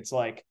of thing. It's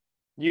like,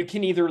 you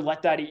can either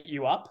let that eat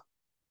you up,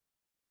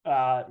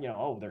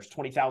 there's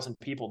 20,000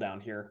 people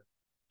down here.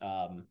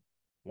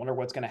 Wonder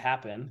what's going to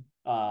happen.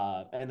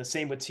 And the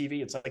same with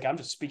TV. It's like, I'm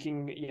just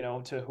speaking,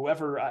 to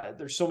whoever,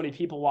 there's so many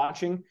people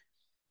watching.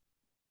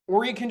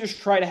 Or you can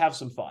just try to have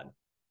some fun.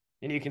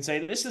 And you can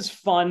say, this is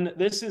fun.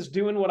 This is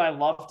doing what I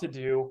love to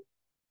do.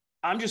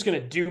 I'm just going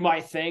to do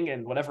my thing,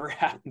 and whatever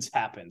happens,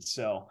 happens.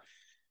 So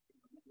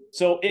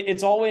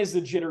it's always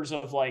the jitters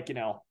of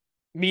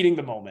meeting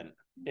the moment.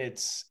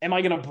 It's, am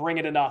I going to bring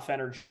it enough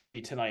energy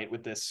tonight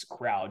with this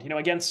crowd?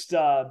 Against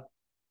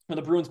when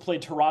the Bruins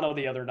played Toronto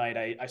the other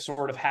night, I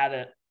sort of had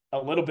it a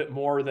little bit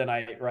more than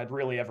I'd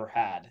really ever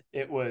had.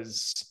 It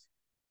was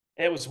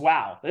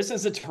wow. This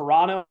is a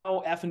Toronto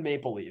effing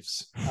Maple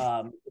Leafs.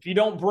 If you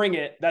don't bring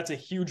it, that's a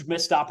huge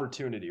missed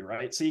opportunity,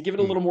 right? So you give it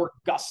a little more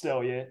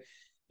gusto. You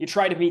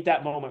try to meet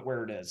that moment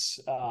where it is.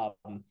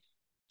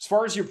 As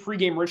far as your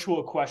pregame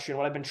ritual question,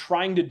 what I've been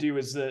trying to do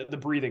is the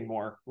breathing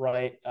more,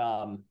 right?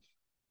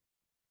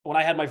 When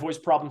I had my voice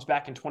problems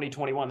back in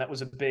 2021, that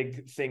was a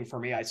big thing for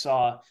me. I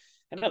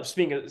ended up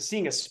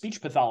seeing a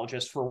speech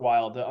pathologist for a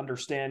while to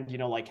understand,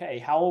 hey,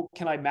 how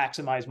can I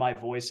maximize my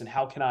voice, and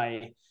how can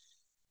I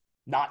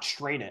not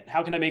strain it?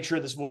 How can I make sure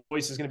this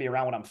voice is going to be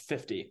around when I'm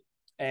 50?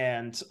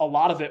 And a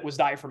lot of it was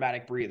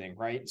diaphragmatic breathing,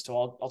 right?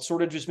 So I'll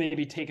sort of just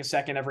maybe take a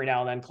second every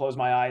now and then, close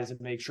my eyes,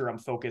 and make sure I'm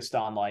focused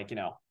on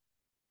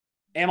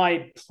am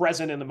I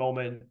present in the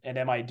moment, and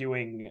am I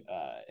giving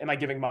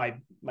my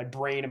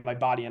brain and my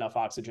body enough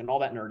oxygen, all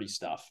that nerdy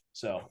stuff.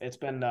 So it's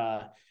been,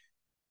 I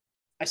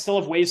still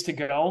have ways to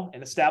go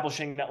in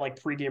establishing that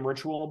pregame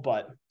ritual,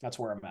 but that's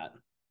where I'm at.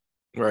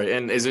 Right.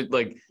 And is it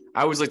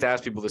I always like to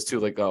ask people this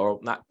too, or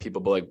not people,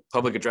 but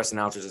public address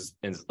announcers,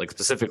 and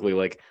specifically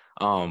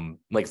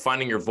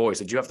finding your voice.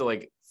 Did you have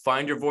to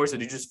find your voice, or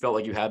did you just felt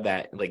like you had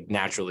that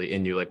naturally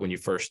in you, when you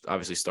first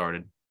obviously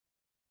started?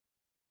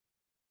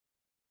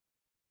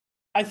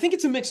 I think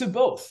it's a mix of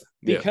both,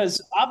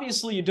 because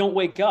obviously you don't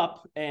wake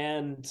up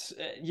and,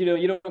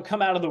 you don't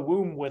come out of the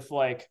womb with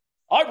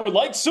I would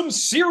like some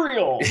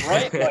cereal,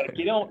 right?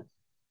 You don't,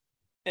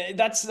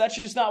 that's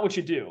just not what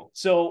you do.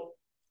 So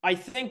I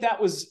think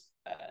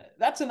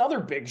that's another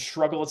big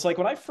struggle. It's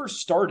when I first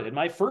started,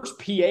 my first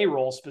PA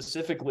role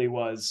specifically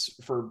was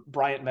for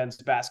Bryant men's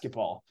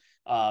basketball.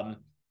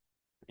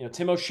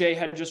 Tim O'Shea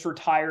had just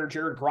retired.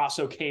 Jared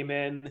Grosso came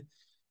in.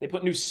 They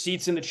put new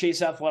seats in the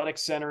Chase Athletic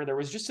Center. There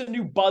was just a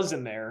new buzz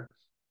in there,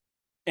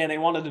 and they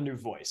wanted a new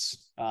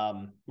voice.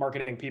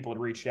 Marketing people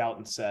had reached out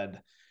and said,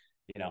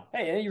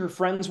 Hey, your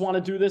friends want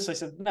to do this? I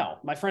said, no,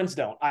 my friends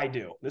don't. I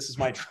do. This is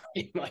my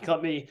dream. Like,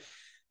 let me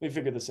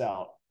figure this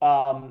out.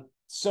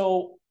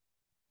 So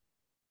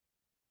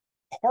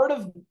part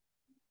of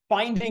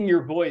finding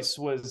your voice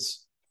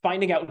was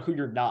finding out who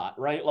you're not,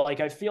 right? Like,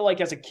 I feel like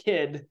as a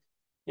kid,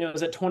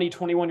 as a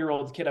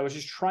 21-year-old kid, I was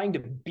just trying to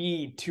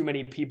be too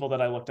many people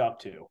that I looked up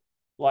to.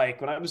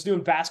 Like when I was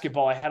doing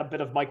basketball, I had a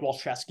bit of Mike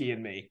Walczewski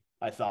in me,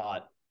 I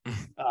thought.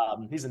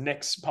 He's a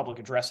Knicks public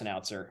address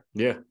announcer.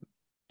 Yeah.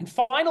 And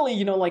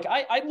finally, like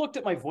I looked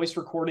at my voice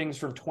recordings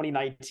from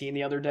 2019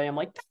 the other day. I'm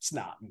like, that's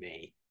not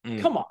me.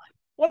 Come on.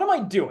 What am I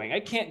doing? I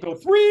can't go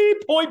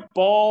 3-point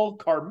ball,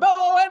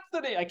 Carmelo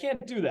Anthony. I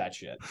can't do that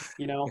shit,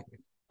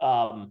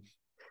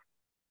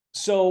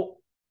 So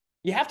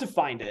you have to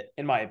find it,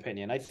 in my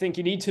opinion. I think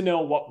you need to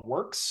know what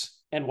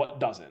works and what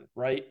doesn't,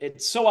 right?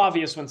 It's so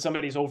obvious when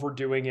somebody's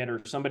overdoing it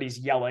or somebody's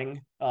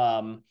yelling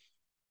or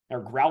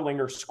growling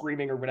or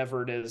screaming or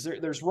whatever it is.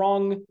 There's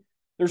wrong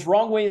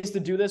ways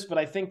to do this, but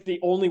I think the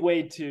only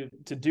way to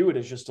do it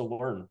is just to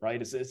learn, right?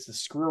 It's to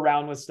screw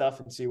around with stuff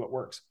and see what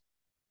works.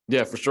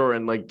 Yeah, for sure.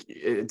 And like,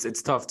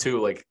 it's tough too,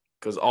 like,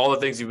 because all the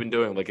things you've been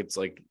doing, like, it's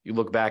like, you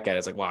look back at it,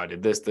 it's like, wow, I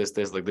did this,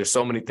 like, there's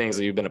so many things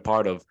that you've been a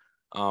part of.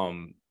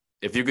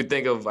 If you could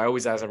think of, I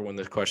always ask everyone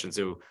this question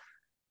too,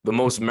 the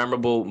most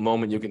memorable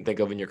moment you can think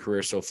of in your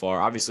career so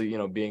far. Obviously,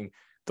 being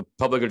the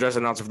public address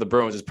announcer for the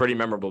Bruins is pretty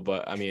memorable,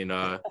 but I mean,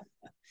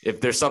 if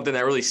there's something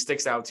that really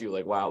sticks out to you,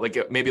 like, wow, like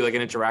maybe like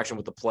an interaction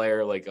with the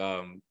player, like,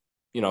 have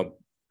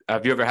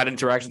you ever had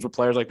interactions with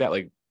players like that,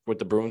 like with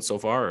the Bruins so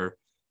far? Or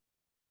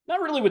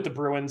not really with the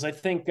Bruins. I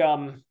think,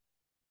 I'm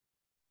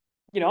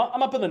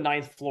up in the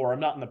 9th floor. I'm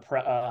not in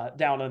the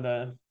down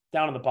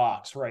in the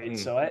box, right?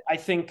 So I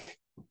think,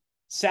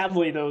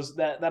 sadly,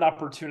 that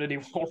opportunity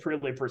won't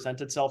really present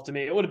itself to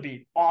me. It would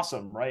be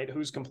awesome, right?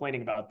 Who's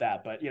complaining about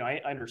that? But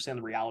I understand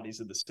the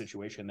realities of the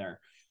situation there.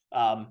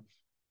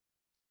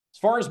 As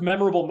far as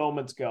memorable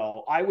moments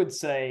go, I would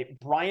say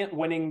Bryant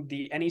winning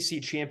the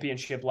NEC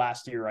championship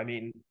last year. I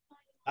mean,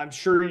 I'm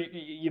sure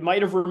you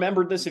might have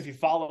remembered this if you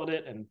followed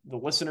it, and the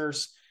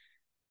listeners.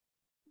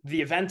 The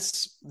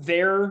events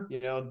there,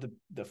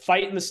 the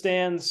fight in the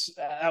stands,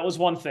 that was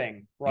one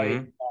thing,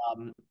 right?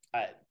 Mm-hmm.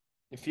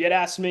 If you had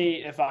asked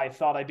me if I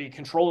thought I'd be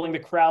controlling the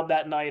crowd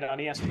that night on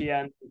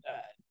ESPN,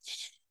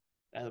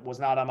 it was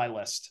not on my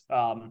list.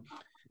 But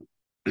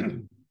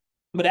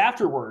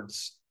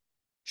afterwards,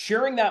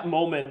 sharing that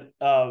moment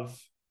of,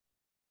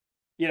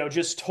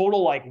 just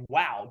total like,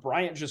 wow,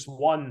 Bryant just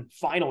won.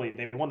 Finally,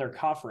 they won their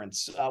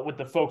conference with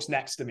the folks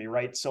next to me,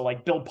 right? So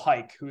like Bill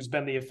Pike, who's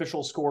been the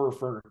official scorer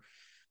for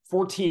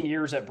 14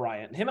 years at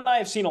Bryant. Him and I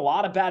have seen a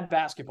lot of bad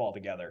basketball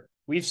together.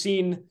 We've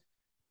seen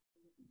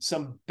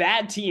some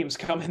bad teams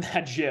come in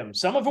that gym.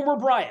 Some of them were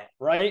Bryant,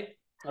 right?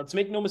 Let's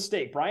make no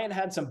mistake. Bryant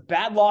had some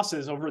bad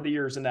losses over the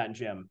years in that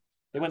gym.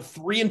 They went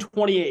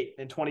 3-28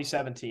 in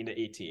 2017 to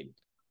 18.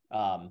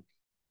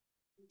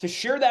 To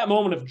share that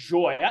moment of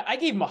joy, I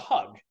gave him a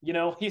hug.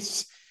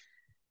 He's,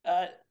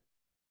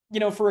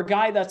 for a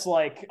guy that's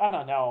like, I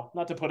don't know,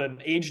 not to put an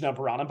age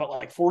number on him, but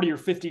like 40 or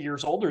 50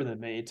 years older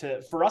than me,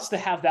 for us to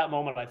have that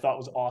moment, I thought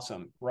was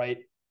awesome, right?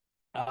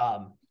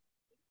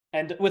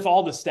 And with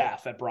all the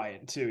staff at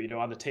Bryant too,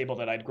 on the table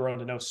that I'd grown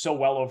to know so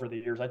well over the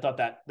years, I thought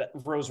that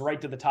rose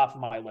right to the top of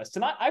my list.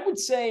 And I would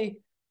say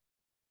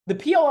the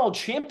PLL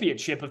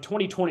championship of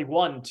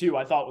 2021 too,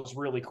 I thought was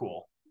really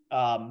cool.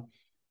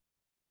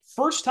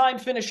 First time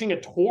finishing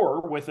a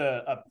tour with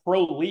a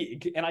pro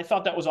league. And I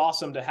thought that was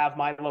awesome to have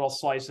my little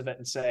slice of it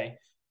and say,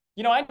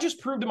 I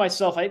just proved to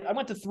myself, I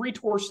went to 3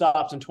 tour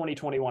stops in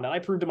 2021 and I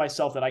proved to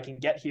myself that I can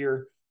get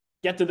here,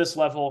 get to this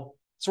level,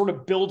 sort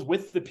of build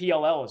with the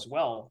PLL as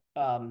well.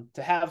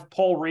 To have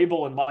Paul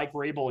Rabel and Mike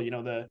Rabel,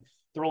 the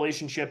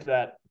relationship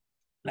that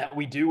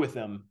we do with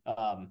them,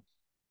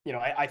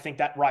 I think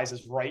that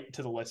rises right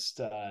to the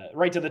list,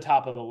 right to the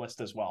top of the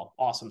list as well.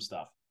 Awesome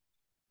stuff.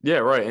 Yeah,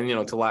 right.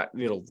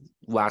 And,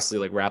 lastly,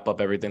 like wrap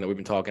up everything that we've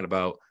been talking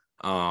about.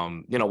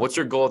 What's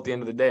your goal at the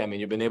end of the day? I mean,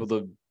 you've been able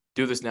to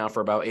do this now for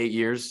about 8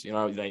 years. You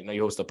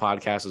host a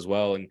podcast as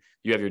well, and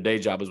you have your day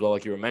job as well,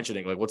 like you were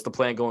mentioning. Like, what's the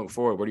plan going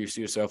forward? Where do you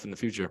see yourself in the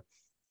future?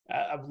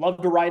 I'd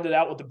love to ride it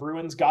out with the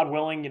Bruins, God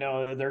willing.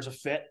 There's a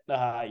fit.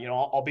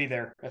 I'll be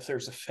there if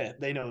there's a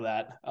fit. They know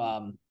that.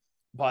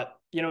 But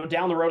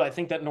down the road, I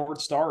think that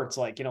North Star, it's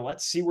like,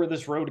 let's see where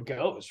this road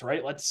goes,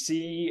 right? Let's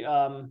see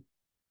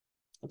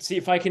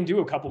if I can do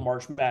a couple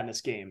March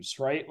Madness games,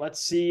 right?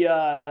 Let's see,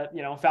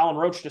 if Alan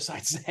Roach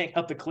decides to hang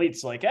up the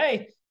cleats, like,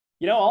 hey,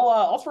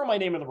 I'll throw my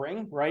name in the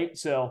ring, right?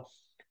 So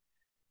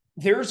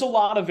there's a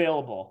lot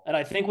available. And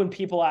I think when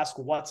people ask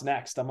what's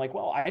next, I'm like,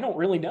 well, I don't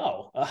really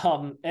know.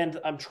 And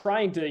I'm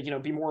trying to,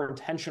 be more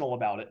intentional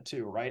about it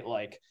too, right?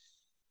 Like,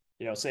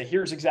 say,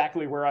 here's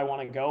exactly where I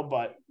want to go.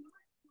 But,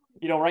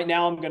 right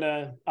now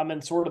I'm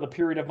in sort of the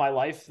period of my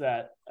life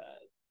that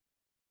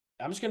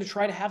I'm just going to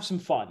try to have some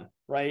fun,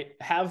 right?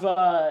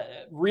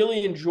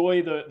 Really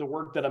enjoy the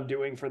work that I'm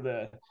doing for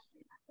the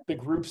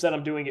groups that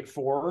I'm doing it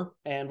for,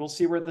 and we'll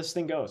see where this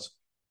thing goes.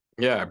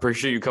 Yeah, I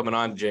appreciate you coming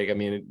on, Jake. I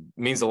mean, it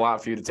means a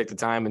lot for you to take the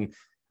time. And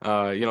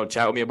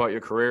chat with me about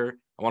your career.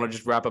 I want to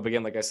just wrap up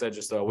again, like I said,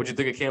 just what'd you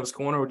think of Cam's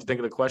Corner? What'd you think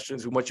of the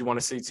questions? What you want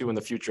to see too in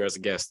the future as a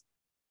guest?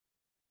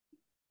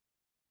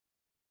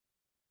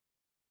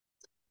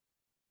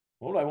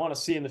 What do I want to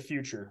see in the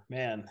future?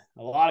 Man,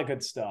 a lot of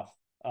good stuff.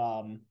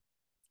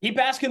 Keep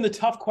asking the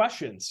tough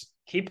questions.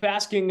 Keep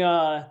asking.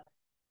 I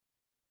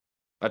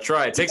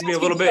try. It takes me a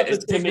little bit.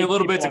 It takes me a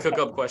little bit to cook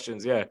up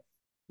questions. Yeah.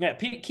 Yeah.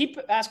 Keep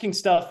asking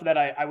stuff that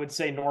I would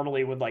say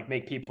normally would like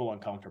make people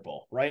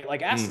uncomfortable, right?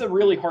 Like ask the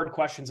really hard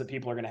questions that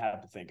people are going to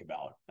have to think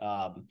about.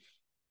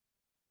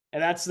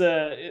 And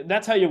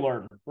that's how you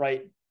learn,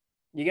 right?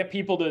 You get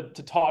people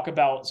to talk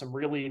about some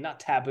really not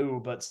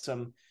taboo, but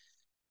some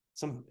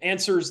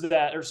answers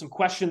that or some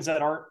questions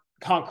that aren't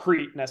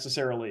concrete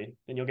necessarily,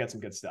 and you'll get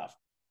some good stuff.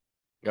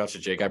 Gotcha,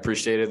 Jake. I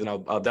appreciate it. And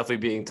I'll definitely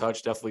be in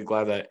touch. Definitely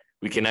glad that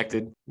we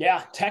connected.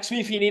 Yeah. Text me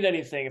if you need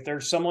anything. If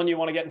there's someone you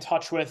want to get in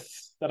touch with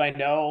that I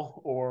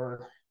know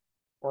or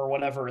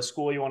whatever, a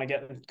school you want to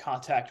get in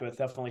contact with,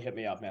 definitely hit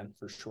me up, man,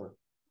 for sure.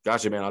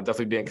 Gotcha, man. I'll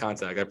definitely be in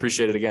contact. I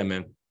appreciate it again,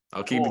 man.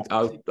 I'll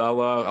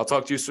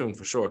talk to you soon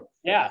for sure.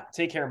 Yeah.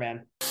 Take care,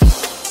 man.